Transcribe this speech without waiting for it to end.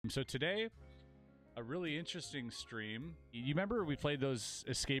So today, a really interesting stream. You remember we played those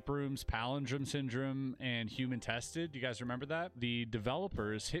escape rooms, Palindrome Syndrome, and Human Tested? Do you guys remember that? The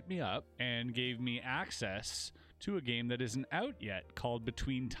developers hit me up and gave me access to a game that isn't out yet called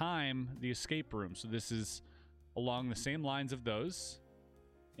Between Time, the Escape Room. So this is along the same lines of those.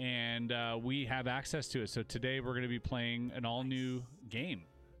 And we have access to it. So today we're going to be playing an all-new game.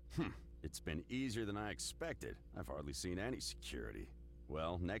 It's been easier than I expected. I've hardly seen any security.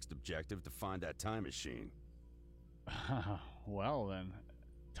 Well, next objective, to find that time machine. Well then,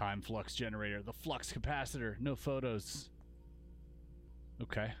 time flux generator, the flux capacitor, no photos.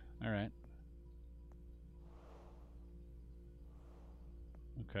 Okay, alright.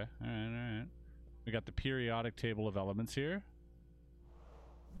 Okay, alright. We got the periodic table of elements here.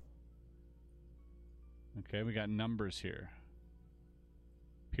 Okay, we got numbers here.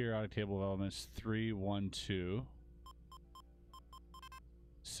 Periodic table of elements 3, 1, 2.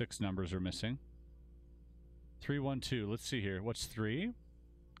 6 numbers are missing. 3, 1, 2. Let's see here. What's 3?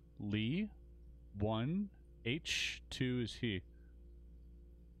 Lee. 1. H. 2 is he.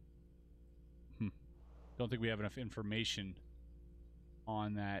 Don't think we have enough information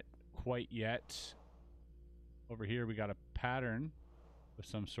on that quite yet. Over here we got a pattern of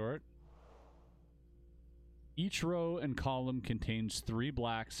some sort. Each row and column contains 3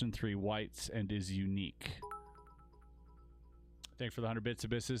 blacks and 3 whites and is unique. Thank you for the 100 bits,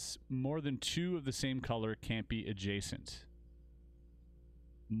 Abyssus. More than 2 of the same color can't be adjacent.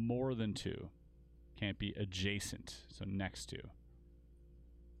 More than 2 can't be adjacent, so next to.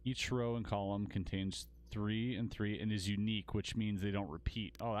 Each row and column contains 3 and 3 and is unique, which means they don't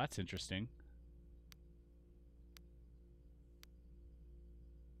repeat. Oh, that's interesting.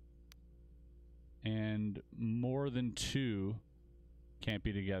 And more than 2 can't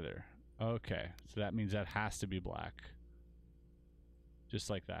be together. Okay, so that means that has to be black. Just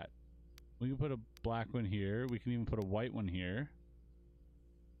like that. We can put a black one here. We can even put a white one here.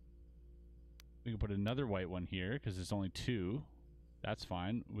 We can put another white one here because it's only 2. That's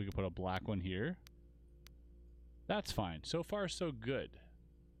fine. We can put a black one here. That's fine. So far, so good.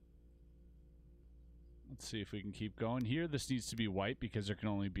 Let's see if we can keep going. Here, this needs to be white because there can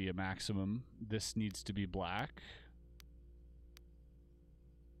only be a maximum. This needs to be black.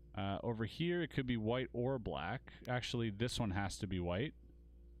 Over here, it could be white or black. Actually, this one has to be white.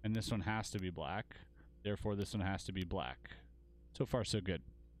 And this one has to be black. Therefore, this one has to be black. So far, so good.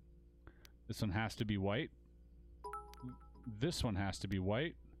 This one has to be white. This one has to be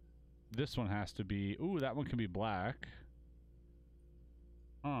white. This one has to be... Ooh, that one can be black.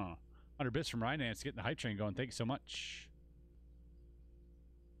 100 bits from Ryan Nance, getting the hype train going. Thank you so much.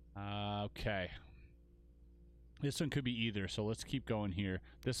 Okay. This one could be either, so let's keep going here.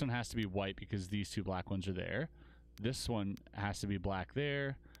 This one has to be white because these 2 black ones are there. This one has to be black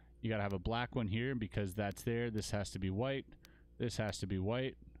there. You gotta have a black one here because that's there. This has to be white. This has to be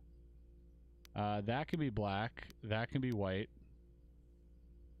white. That can be black. That can be white.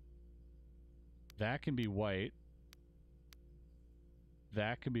 That can be white.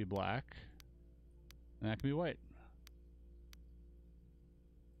 That can be black. And that can be white.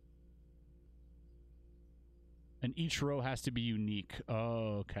 And each row has to be unique.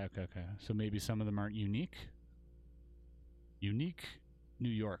 Oh, okay. So maybe some of them aren't unique. Unique, New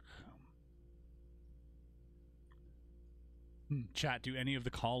York. Chat, do any of the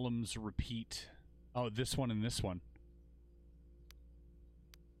columns repeat? Oh, this one and this one.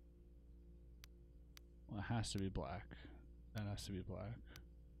 Well, it has to be black. That has to be black.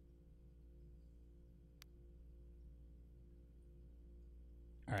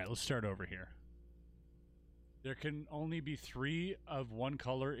 All right, let's start over here. There can only be 3 of one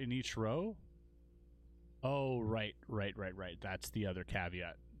color in each row? Oh, right. That's the other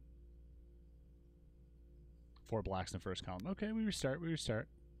caveat. 4 blacks in the first column. Okay, we restart.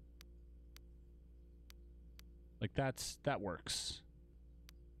 Like that works.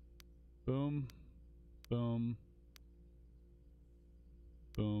 Boom. Boom.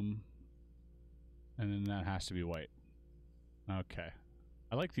 Boom. And then that has to be white. Okay.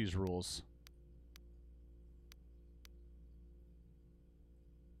 I like these rules.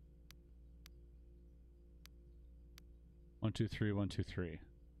 One, two, three, 1, 2, 3.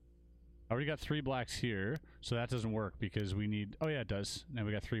 I already got 3 blacks here, so that doesn't work because we need... Oh, yeah, it does. Now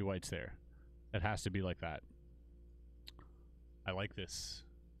we got 3 whites there. It has to be like that. I like this.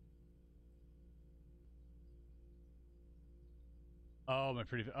 Oh, my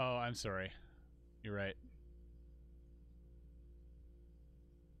pretty... Oh, I'm sorry. You're right.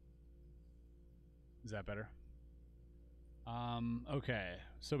 Is that better? Okay.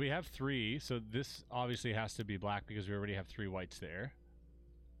 So we have 3. So this obviously has to be black because we already have 3 whites there.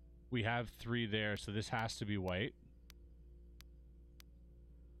 We have 3 there, so this has to be white.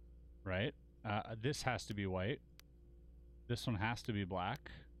 Right? This has to be white. This one has to be black.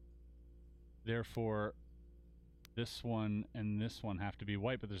 Therefore, this one and this one have to be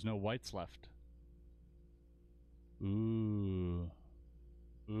white, but there's no whites left. Ooh.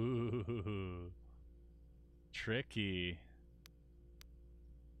 Ooh. Tricky.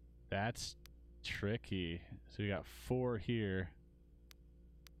 That's tricky. So we got 4 here.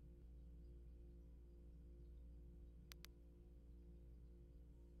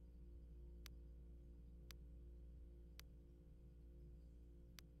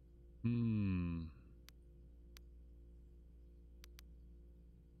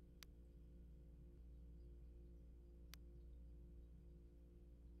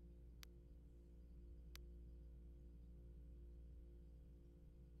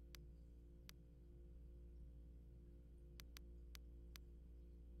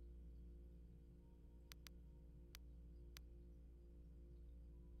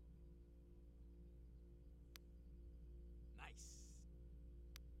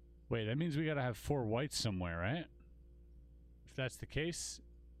 Wait, that means we gotta have 4 whites somewhere, right? If that's the case,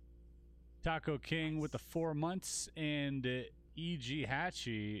 Taco King with the 4 months and EG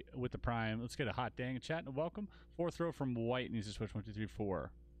Hatchy with the prime. Let's get a hot dang in chat and welcome. 4th row from white needs to switch 1, 2, 3,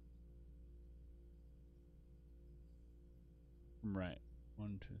 4. Right.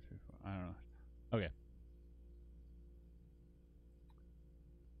 1, 2, 3, 4. I don't know. Okay.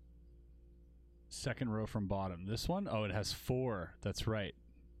 Second row from bottom. This one? Oh, it has 4. That's right.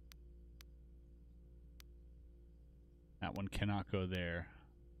 That one cannot go there.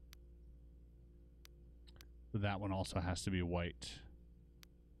 That one also has to be white.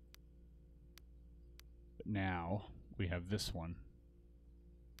 But now we have this one.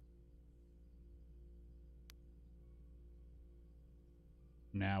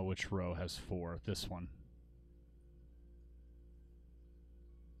 Now which row has 4? This one.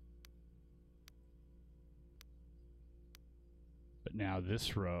 But now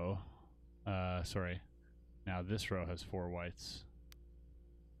this row, sorry. Now this row has 4 whites.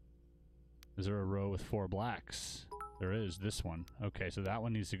 Is there a row with 4 blacks? There is. This one. Okay, so that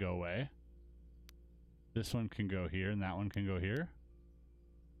one needs to go away. This one can go here, and that one can go here.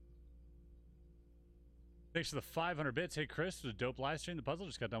 Thanks for the 500 bits. Hey, Chris, for the dope live stream. The puzzle.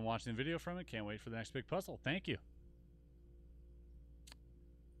 Just got done watching the video from it. Can't wait for the next big puzzle. Thank you.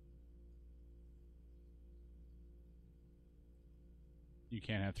 You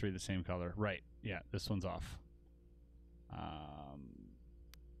can't have 3 of the same color. Right. Yeah, this one's off.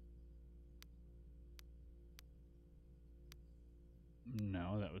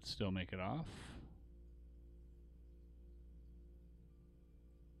 No, that would still make it off.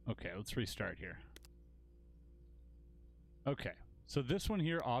 Okay, let's restart here. Okay, so this one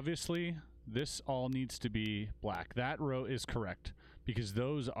here, obviously, this all needs to be black. That row is correct because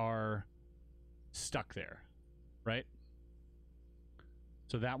those are stuck there, right?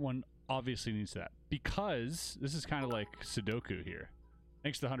 So that one obviously needs that because this is kind of like Sudoku here.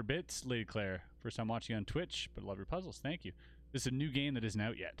 Thanks to the 100 bits, Lady Claire. First time watching on Twitch, but love your puzzles. Thank you. This is a new game that isn't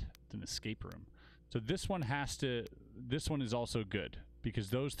out yet. It's an escape room. So this one has to, this one is also good because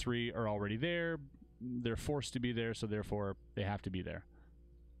those 3 are already there. They're forced to be there, so therefore they have to be there.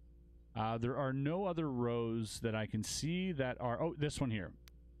 There are no other rows that I can see that are, oh, this one here.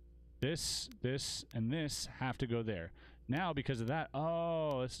 This, and this have to go there. Now, because of that,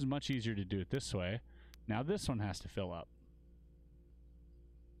 oh, this is much easier to do it this way. Now this one has to fill up.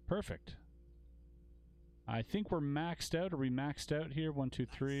 Perfect. I think we're maxed out. Are we maxed out here? 1, 2,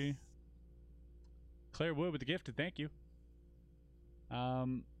 3. Claire Wood with the gifted. Thank you.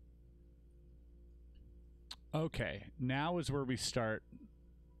 Okay. Now is where we start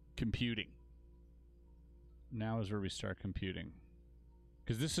computing. Now is where we start computing.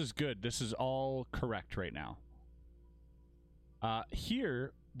 Because this is good. This is all correct right now.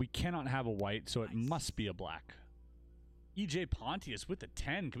 Here, we cannot have a white, so it must be a black. EJ Pontius with the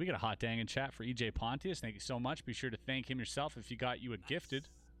 10. Can we get a hot dang in chat for EJ Pontius? Thank you so much. Be sure to thank him yourself if he got you a gifted.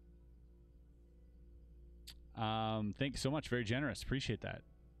 Thank you so much. Very generous. Appreciate that.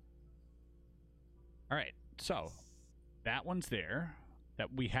 All right. So, that one's there.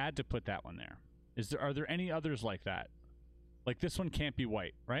 That we had to put that one there. Are there any others like that? Like this one can't be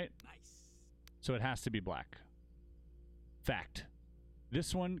white, right? Nice. So it has to be black. Fact.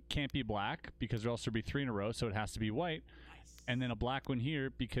 This one can't be black because there'll also be 3 in a row, so it has to be white. Nice. And then a black one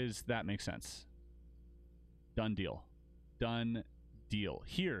here because that makes sense. Done deal. Done deal.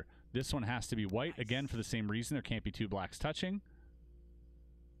 Here, this one has to be white, again, for the same reason. There can't be 2 blacks touching.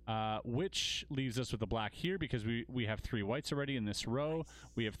 which leaves us with the black here because we have 3 whites already in this row.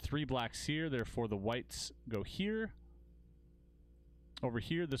 We have 3 blacks here, therefore the whites go here. Over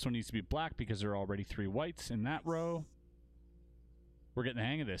here, this one needs to be black because there are already 3 whites in that row. We're getting the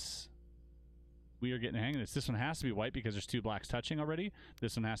hang of this. We are getting the hang of this. This one has to be white because there's 2 blacks touching already.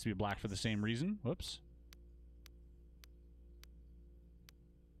 This one has to be black for the same reason. Whoops.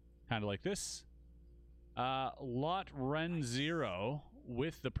 Kind of like this. Lot Ren 0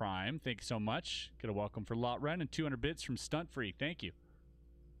 with the prime. Thank you so much. Get a welcome for Lot Ren and 200 bits from Stunt Freak. Thank you.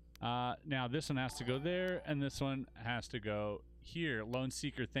 Now this one has to go there, and this one has to go here. Lone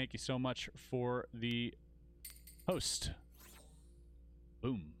Seeker, thank you so much for the host.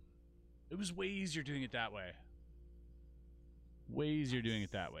 Boom. It was way easier doing it that way. Way easier doing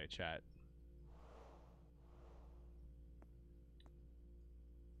it that way, chat.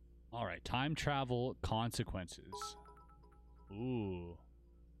 All right, time travel consequences. Ooh.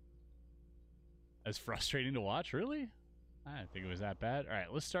 That's frustrating to watch, really? I didn't think it was that bad. All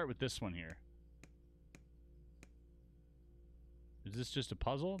right, let's start with this one here. Is this just a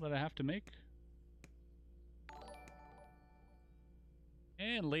puzzle that I have to make?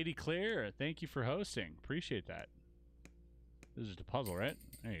 And Lady Claire, thank you for hosting. Appreciate that. This is just a puzzle, right?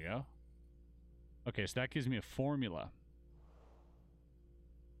 There you go. Okay, so that gives me a formula.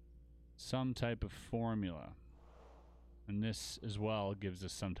 Some type of formula. And this as well gives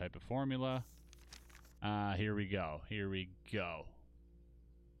us some type of formula. Here we go. Here we go.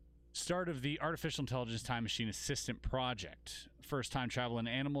 Start of the Artificial Intelligence Time Machine Assistant Project. First time travel in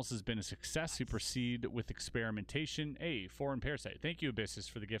animals has been a success. We proceed with experimentation. A foreign parasite. Thank you, Abyssus,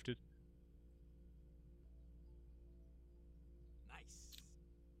 for the gifted. Nice.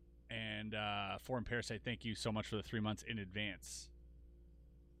 And foreign parasite, thank you so much for the 3 months in advance.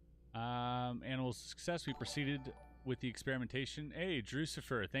 Animals success. We proceeded with the experimentation. Hey,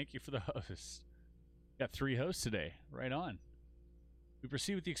 Drucifer, thank you for the host. Got 3 hosts today. Right on. We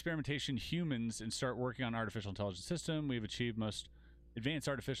proceed with the experimentation humans and start working on artificial intelligence system. We've achieved most advanced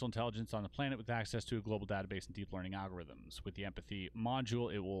artificial intelligence on the planet with access to a global database and deep learning algorithms. With the empathy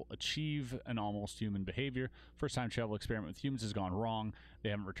module, it will achieve an almost human behavior. First time travel experiment with humans has gone wrong. They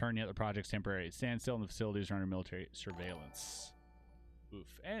haven't returned yet. The project's temporary at standstill and the facilities are under military surveillance.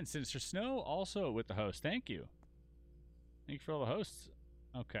 Oof. And Sinister Snow also with the host. Thank you. Thank you for all the hosts.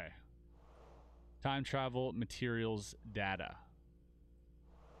 Okay. Time travel materials data.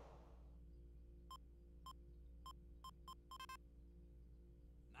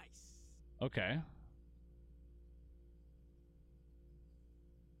 Okay.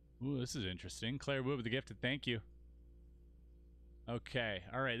 Ooh, this is interesting. Claire Wood with the gifted. Thank you. Okay.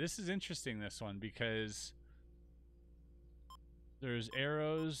 All right. This is interesting, this one, because there's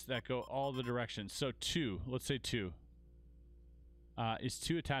arrows that go all the directions. So 2. Let's say 2. Is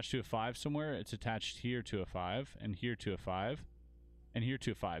 2 attached to a 5 somewhere? It's attached here to a 5, and here to a 5, and here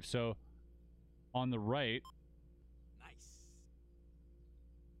to a 5. So on the right...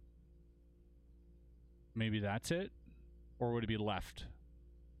 Maybe that's it? Or would it be left?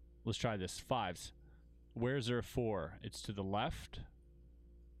 Let's try this. 5s. Where's there a 4? It's to the left.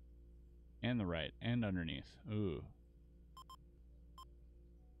 And the right. And underneath. Ooh.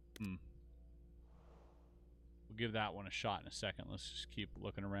 We'll give that one a shot in a second. Let's just keep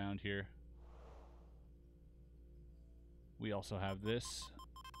looking around here. We also have this.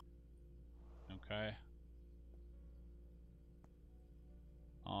 Okay.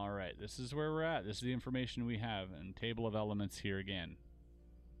 All right, this is where we're at. This is the information we have, and table of elements here again.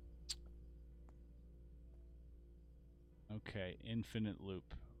 Okay, infinite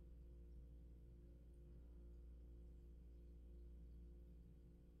loop.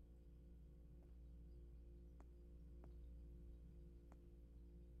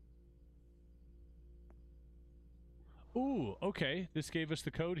 Ooh, okay, this gave us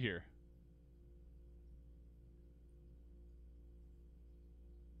the code here.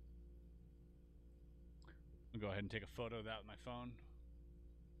 I'll go ahead and take a photo of that with my phone.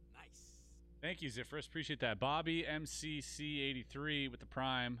 Nice. Thank you, Zifrus. Appreciate that. Bobby MCC83 with the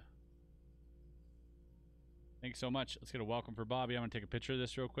prime. Thanks so much. Let's get a welcome for Bobby. I'm going to take a picture of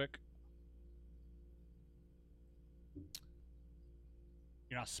this real quick.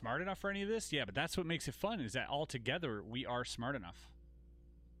 You're not smart enough for any of this? Yeah, but that's what makes it fun, is that all together we are smart enough.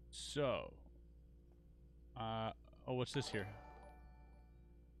 So. Oh, what's this here?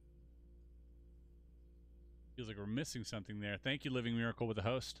 Feels like we're missing something there. Thank you, Living Miracle, with the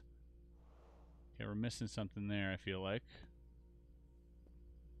host. Okay, we're missing something there, I feel like.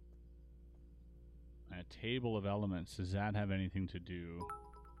 A table of elements. Does that have anything to do?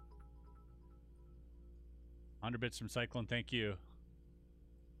 100 bits from Cyclone, thank you.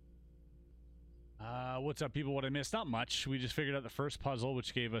 What's up, people? What I missed? Not much. We just figured out the first puzzle,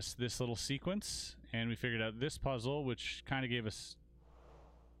 which gave us this little sequence, and we figured out this puzzle, which kind of gave us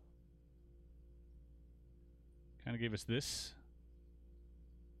this.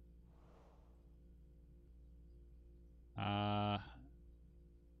 And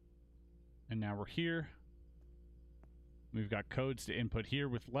now we're here. We've got codes to input here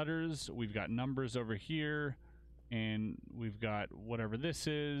with letters. We've got numbers over here, and we've got whatever this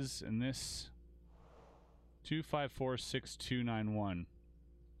is, and this. 2546291.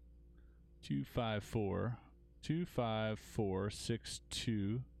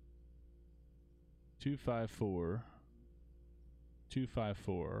 25462.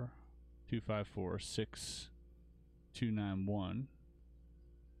 2546291.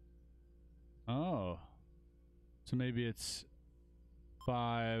 Oh. So maybe it's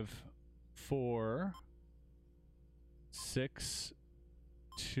 5 4 6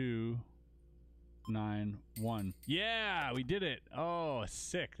 2 9 1. Yeah, we did it. Oh,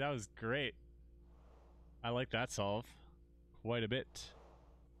 sick. That was great. I like that solve quite a bit.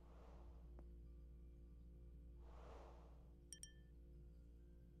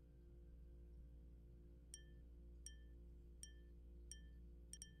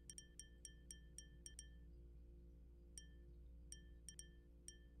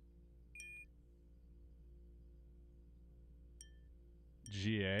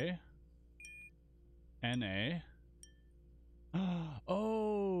 GA NA.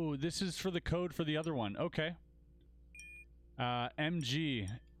 Oh, this is for the code for the other one. Okay. MG.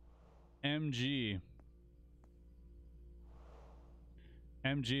 MG.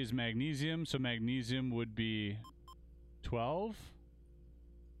 MG is magnesium, so magnesium would be 12.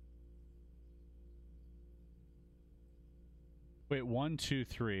 Wait, 1, 2,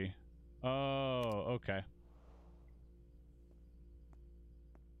 3. Oh, okay.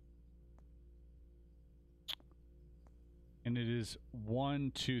 And it is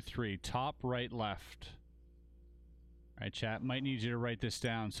 1, 2, 3. Top, right, left. All right, chat. Might need you to write this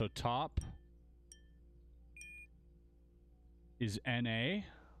down. So top is NA.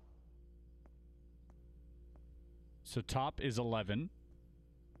 So top is 11.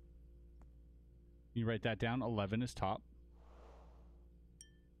 You write that down. 11 is top.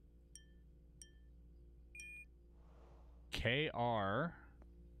 KR.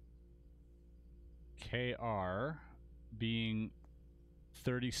 KR being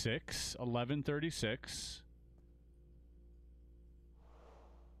 36. 1136.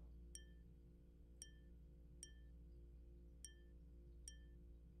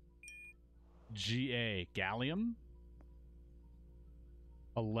 GA gallium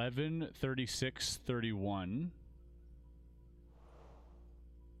 113631.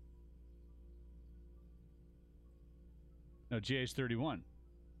 No, GA is 31.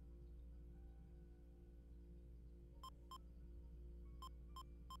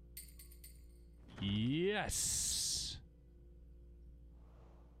 Yes.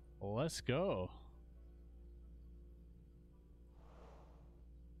 Let's go.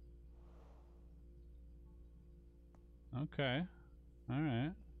 Okay. All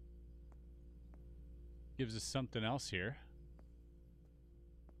right. Gives us something else here.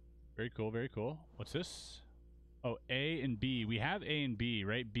 Very cool, very cool. What's this? Oh, A and B. We have A and B,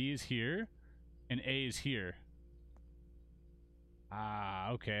 right? B is here, and A is here.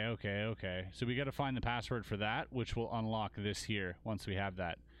 Ah, okay, okay, okay. So we got to find the password for that, which will unlock this here once we have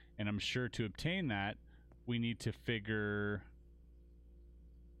that. And I'm sure to obtain that, we need to figure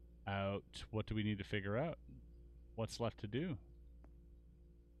out... What do we need to figure out? What's left to do?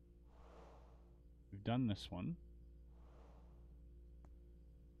 We've done this one.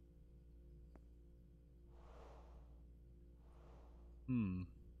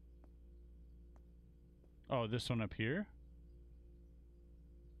 Oh, this one up here?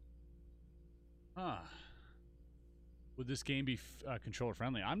 Ah. Would this game be controller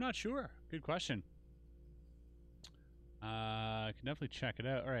friendly? I'm not sure. Good question. I can definitely check it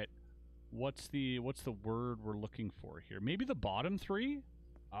out. All right. What's the word we're looking for here? Maybe the bottom three?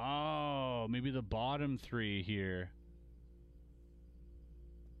 Oh, maybe the bottom three here.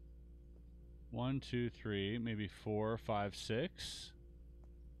 1, 2, 3, maybe 4, 5, 6.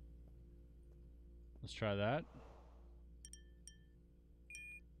 Let's try that.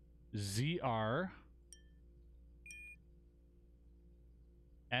 ZR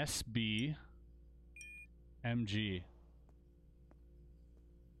SB MG.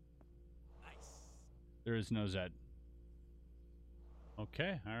 Nice. There is no Z.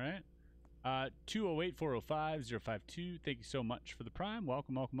 Okay, all right. 208-405-052. Thank you so much for the prime.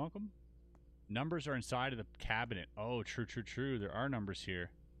 Welcome, welcome, welcome. Numbers are inside of the cabinet. Oh, true, true, true. There are numbers here.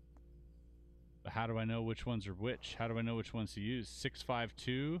 But how do I know which ones are which? How do I know which ones to use?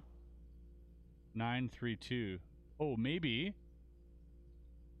 652, 932. Oh, maybe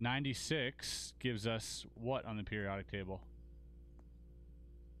 96 gives us what on the periodic table?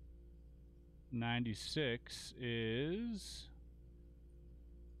 96 is...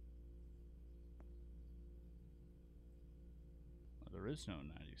 There is no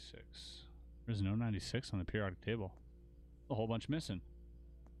 96. There's no 96 on the periodic table. A whole bunch missing.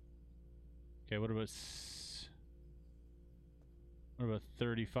 Okay, what about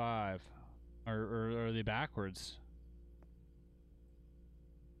 35? Or are they backwards?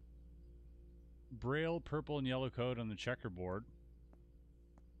 Braille, purple, and yellow code on the checkerboard.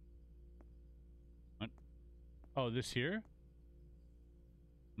 What? Oh, this here?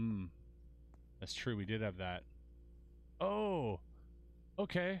 Hmm. That's true, we did have that. Oh!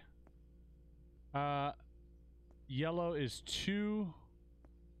 Okay. Yellow is 2.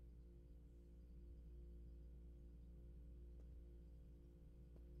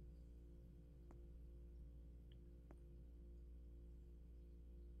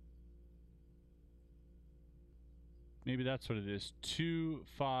 Maybe that's what it is. 2,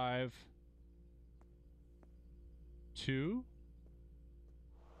 5, 2.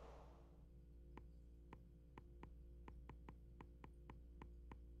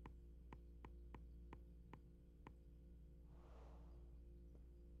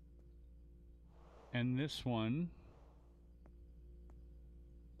 And this one,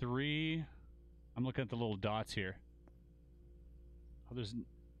 3. I'm looking at the little dots here. Oh, there's...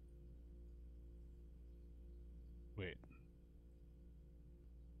 Wait.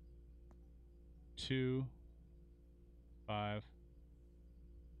 2, 5.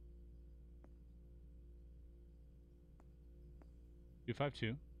 Two, 5,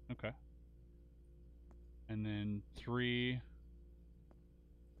 2. Okay. And then 3,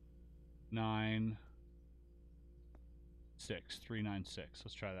 9, 6. 3, 9, 6.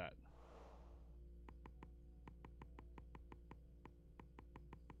 Let's try that.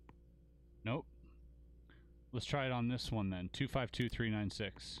 Nope. Let's try it on this one then. 2, 5, 2, 3, 9,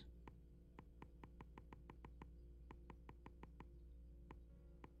 6.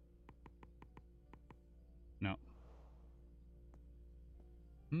 No.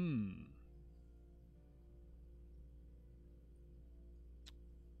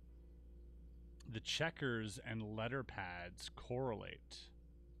 The checkers and letter pads correlate.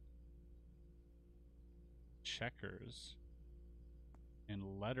 Checkers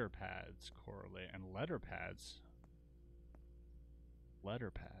and letter pads correlate. And letter pads? Letter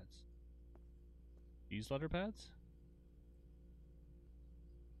pads. These letter pads?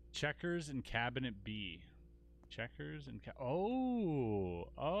 Checkers and cabinet B. Checkers and oh,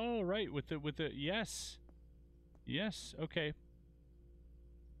 right, with the yes, okay.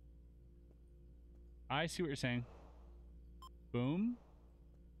 I see what you're saying. Boom.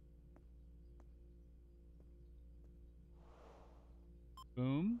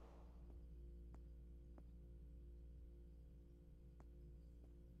 Boom.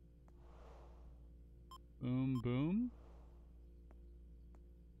 Boom, boom.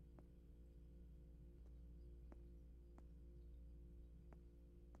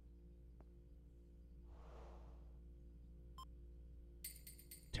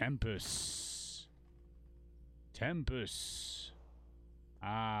 Tempus. Tempus.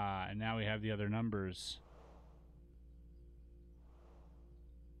 Ah, and now we have the other numbers.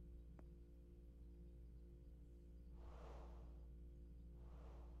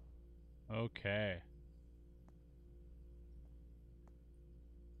 Okay.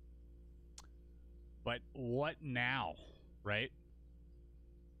 But what now, right?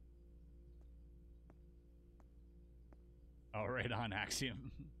 Oh, right on,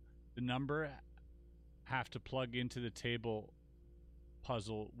 Axiom. The number have to plug into the table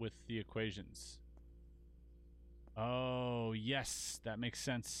puzzle with the equations. Oh, yes, that makes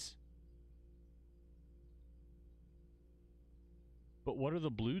sense. But what are the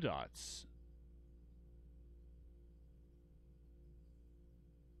blue dots?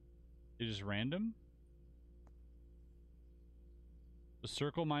 It is random? The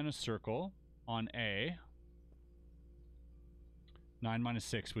circle minus circle on A. 9 minus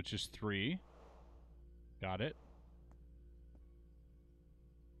 6, which is 3. Got it.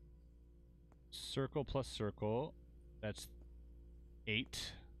 Circle plus circle, that's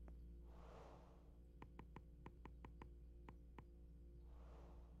 8.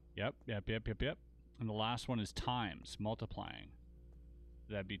 Yep. And the last one is times, multiplying.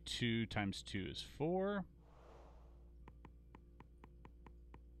 That'd be 2 times 2 is 4.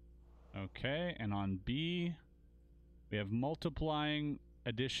 Okay, and on B, we have multiplying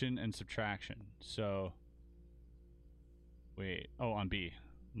addition and subtraction. So, wait. Oh, on B.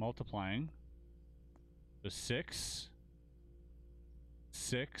 Multiplying. So 6,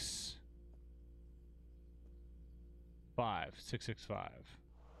 6, 5, 6, 6, 5.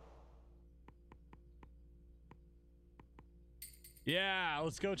 Yeah,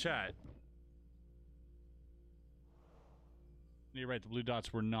 let's go, chat. You're right, the blue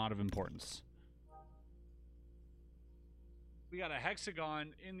dots were not of importance. We got a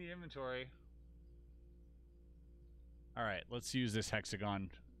hexagon in the inventory. All right, let's use this hexagon.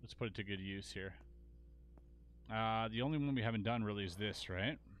 Let's put it to good use here. The only one we haven't done really is this,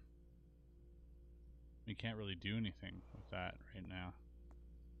 right? We can't really do anything with that right now.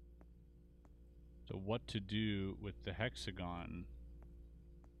 So what to do with the hexagon?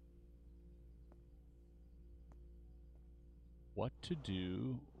 What to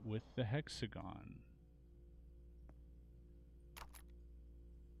do with the hexagon?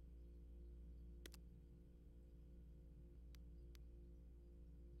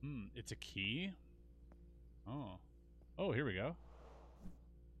 It's a key? Oh. Oh, here we go.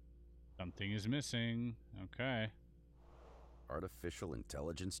 Something is missing. Okay. Artificial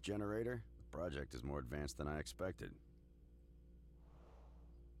intelligence generator? The project is more advanced than I expected.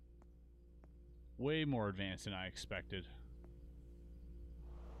 Way more advanced than I expected.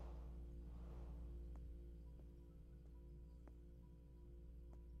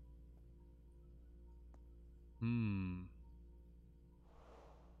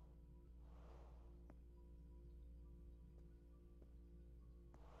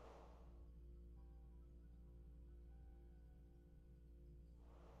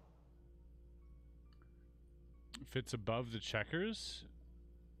 Fits above the checkers?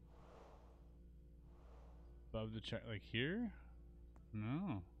 Above the check, like here?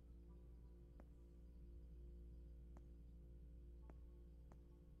 No.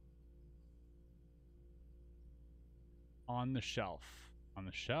 On the shelf. On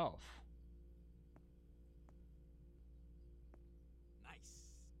the shelf. Nice.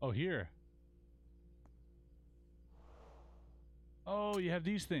 Oh, here. Oh, you have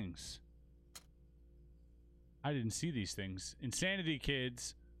these things. I didn't see these things. Insanity,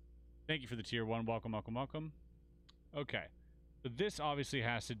 kids. Thank you for the tier 1. Welcome, welcome, welcome. Okay. So this obviously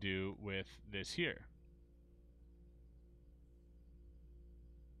has to do with this here.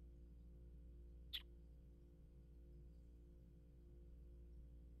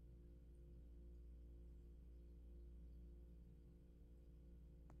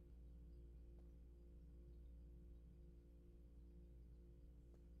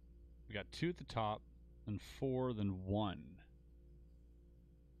 We got 2 at the top, and 4, then 1.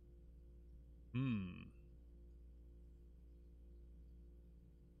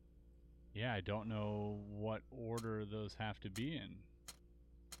 Yeah, I don't know what order those have to be in.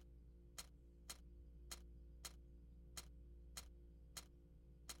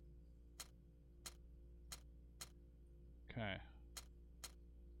 Okay.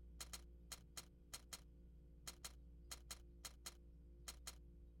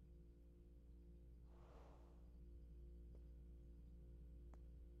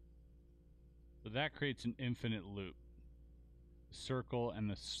 So that creates an infinite loop. The circle and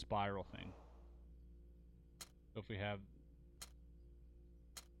the spiral thing. So if we have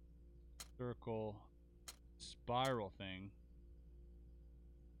circle, spiral thing,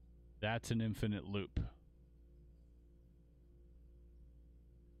 that's an infinite loop.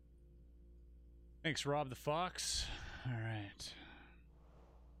 Thanks, Rob the Fox. All right.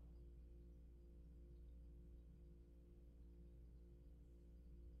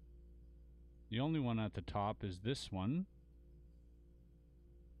 The only one at the top is this one.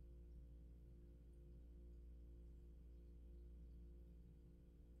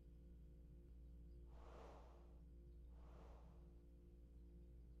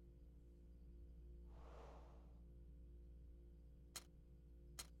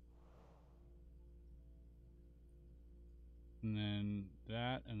 And then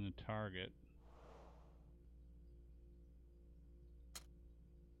that and the target.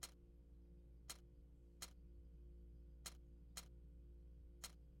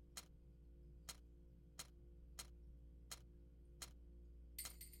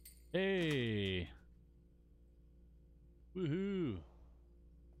 Hey! Woohoo!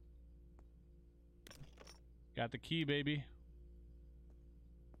 Got the key, baby.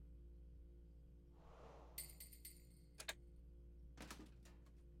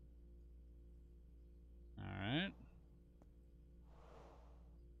 Alright.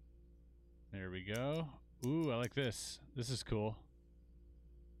 There we go. Ooh, I like this. This is cool.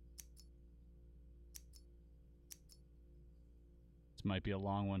 This might be a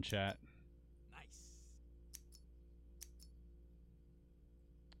long one, chat. Nice.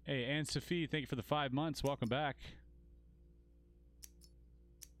 Hey, Anne Sophie, thank you for the 5 months. Welcome back.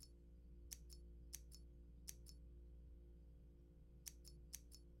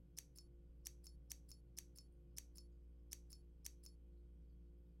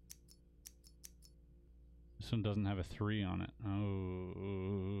 This one doesn't have a 3 on it.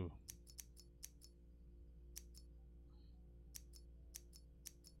 Oh.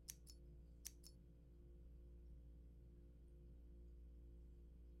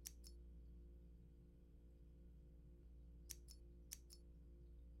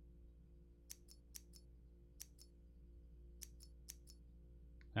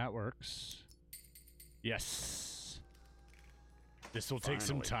 That works. Yes. This will take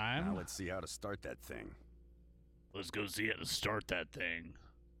some time. Now let's see how to start that thing. Let's go see how to start that thing.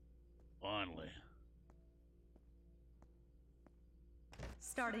 Finally.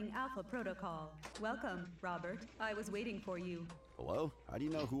 Starting Alpha Protocol. Welcome, Robert. I was waiting for you. Hello? How do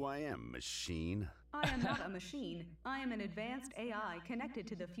you know who I am, machine? I am not a machine. I am an advanced AI connected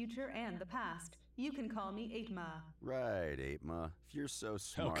to the future and the past. You can call me 8Ma. Right, 8Ma. If you're so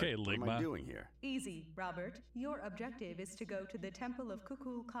smart, Okay, what am Ligma. I doing here? Easy, Robert. Your objective is to go to the Temple of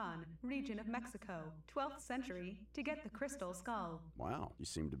Kukulkan, region of Mexico, 12th century, to get the crystal skull. Wow, you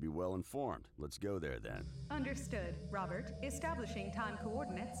seem to be well informed. Let's go there then. Understood, Robert. Establishing time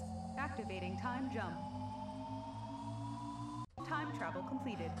coordinates. Activating time jump. Time travel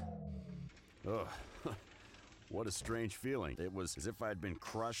completed. Ugh. What a strange feeling. It was as if I had been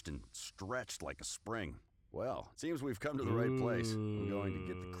crushed and stretched like a spring. Well, it seems we've come to the right place. I'm going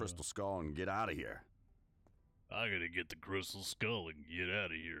to get the crystal skull and get out of here. I gotta get the crystal skull and get out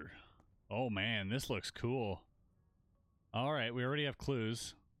of here. Oh man, this looks cool. Alright, we already have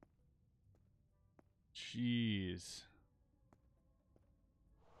clues. Jeez.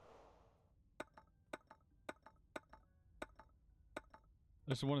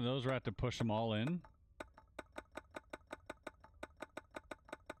 This is one of those where I have to push them all in.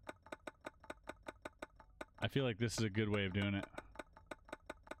 I feel like this is a good way of doing it.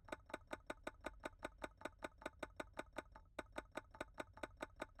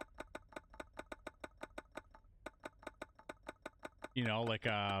 You know, like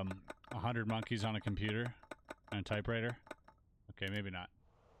 100 monkeys on a computer and a typewriter. Okay, maybe not.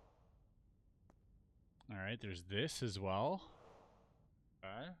 All right, there's this as well.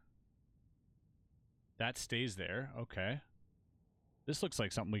 Okay. That stays there. Okay. This looks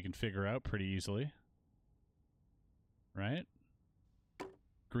like something we can figure out pretty easily. Right?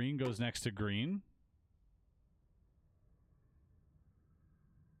 Green goes next to green.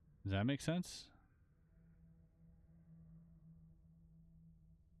 Does that make sense?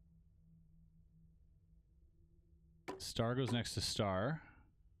 Star goes next to star.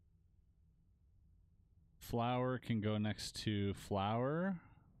 Flower can go next to flower,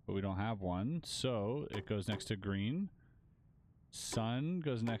 but we don't have one, so it goes next to green. Sun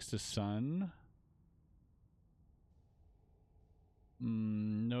goes next to sun.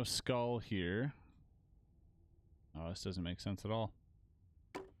 No skull here. Oh, this doesn't make sense at all.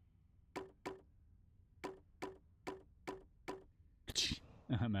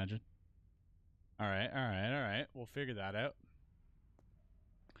 Imagine. All right. We'll figure that out.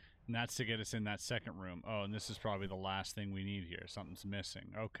 And that's to get us in that second room. Oh, and this is probably the last thing we need here. Something's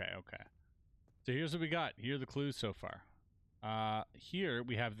missing. Okay. So here's what we got. Here are the clues so far. Here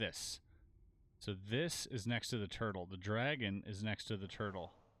we have this. So this is next to the turtle. The dragon is next to the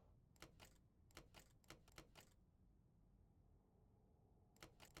turtle.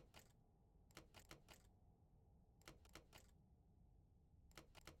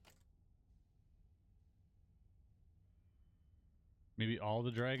 Maybe all the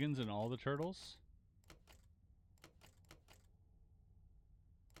dragons and all the turtles?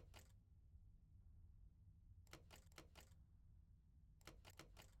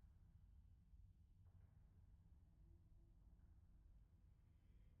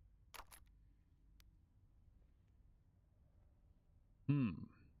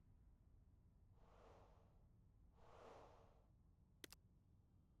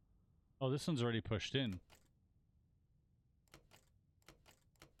 Oh, this one's already pushed in.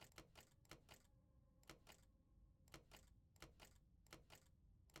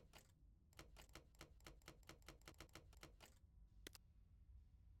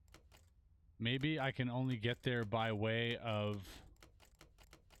 Maybe I can only get there by way of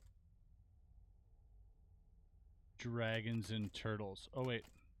dragons and turtles. Oh, wait.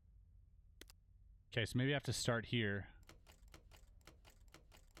 Okay, so maybe I have to start here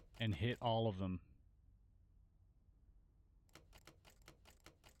and hit all of them.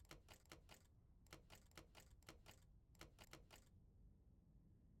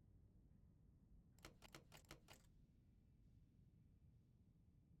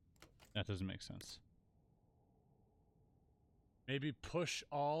 That doesn't make sense. Maybe push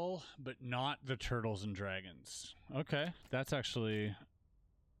all, but not the turtles and dragons. Okay, that's actually...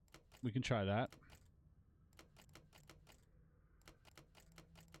 We can try that.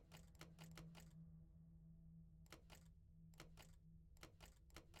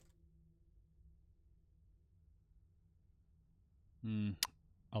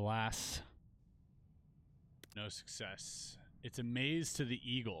 Alas. No success. It's a maze to the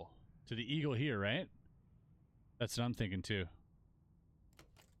eagle. To the eagle here, right? That's what I'm thinking too.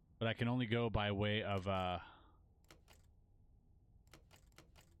 But I can only go by way of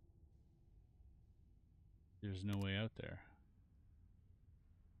there's no way out there.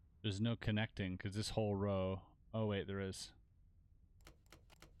 There's no connecting because this whole row... Oh wait, there is.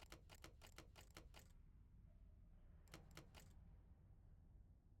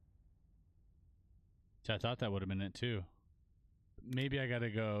 See, I thought that would have been it too. Maybe I gotta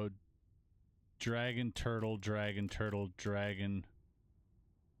go dragon, turtle, dragon, turtle, dragon.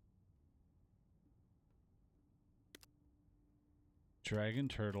 Dragon,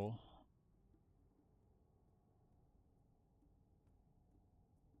 turtle.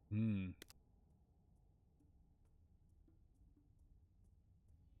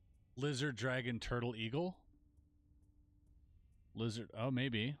 Lizard, dragon, turtle, eagle? Lizard, oh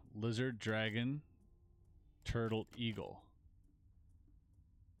maybe. Lizard, dragon, turtle, eagle.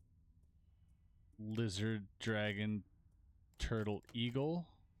 Lizard, dragon, turtle, eagle.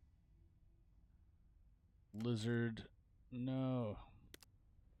 Lizard, no.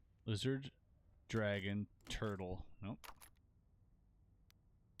 Lizard, dragon, turtle. Nope.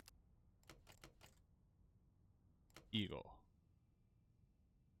 Eagle.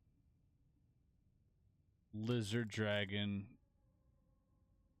 Lizard, dragon,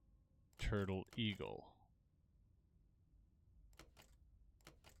 turtle, eagle.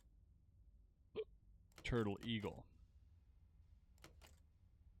 Turtle, eagle.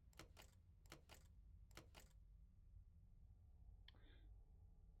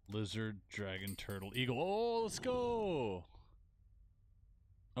 Lizard, dragon, turtle, eagle. Oh, let's go.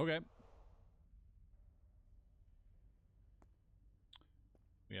 Okay.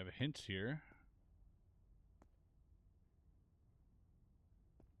 We have a hint here.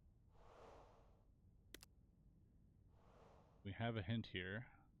 We have a hint here.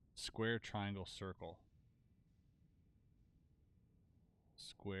 Square, triangle, circle.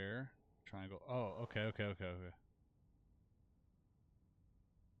 Square, triangle. Oh, okay.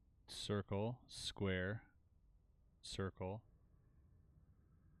 Circle, square, circle.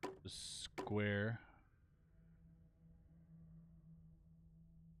 The square.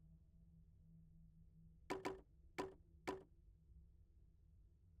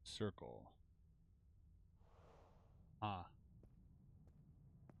 Circle. Ah.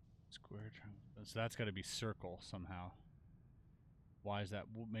 Square, triangle. So that's got to be circle somehow. Why is that?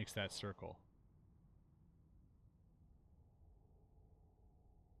 What makes that circle?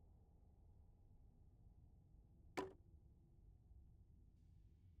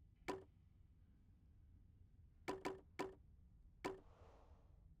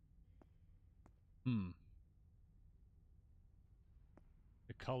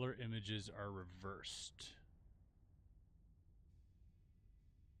 The color images are reversed.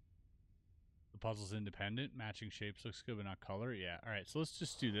 The puzzle's independent. Matching shapes looks good, but not color. Yeah. All right. So let's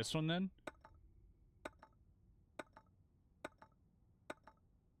just do this one then.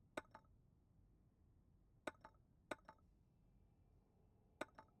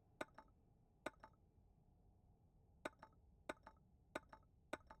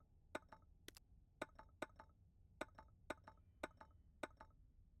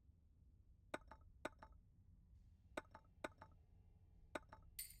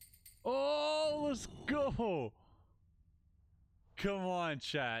 Oh, let's go. Come on,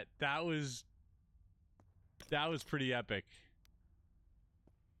 chat. That was pretty epic.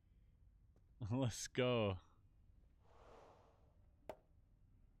 Let's go.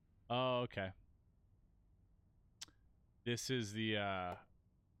 Oh, okay. This is the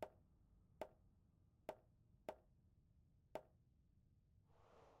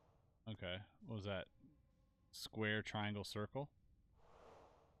okay. What was that? Square, triangle, circle.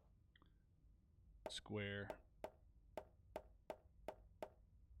 Square.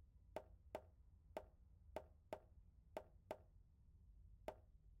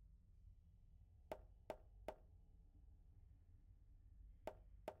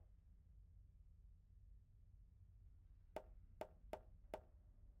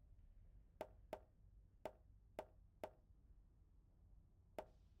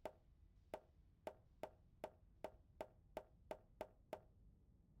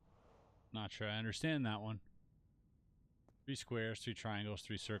 Not sure I understand that one. 3 squares, 3 triangles,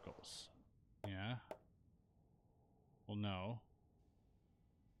 3 circles. Yeah. Well, no.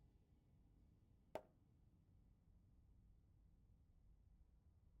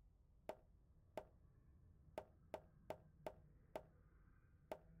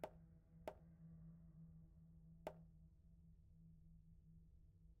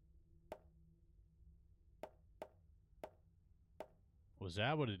 Was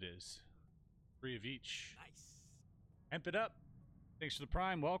that what it is? 3 of each. Nice. Amp it up. Thanks for the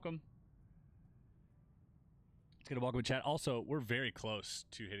prime. Welcome. Let's get a welcome chat. Also, we're very close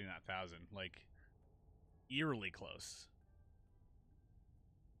to hitting that 1,000. Like, eerily close.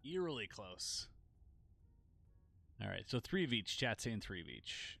 Eerily close. All right, so 3 of each. Chat saying 3 of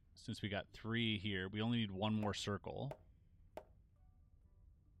each. Since we got 3 here, we only need 1 more circle.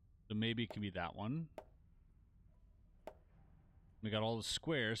 So maybe it can be that one. We got all the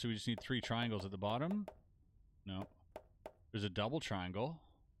squares, so we just need 3 triangles at the bottom. No. There's a double triangle.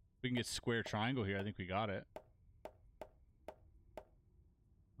 We can get square triangle here. I think we got it.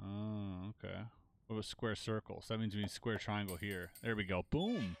 Oh, okay. What about square circle? So that means we need square triangle here. There we go.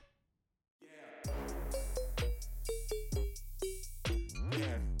 Boom.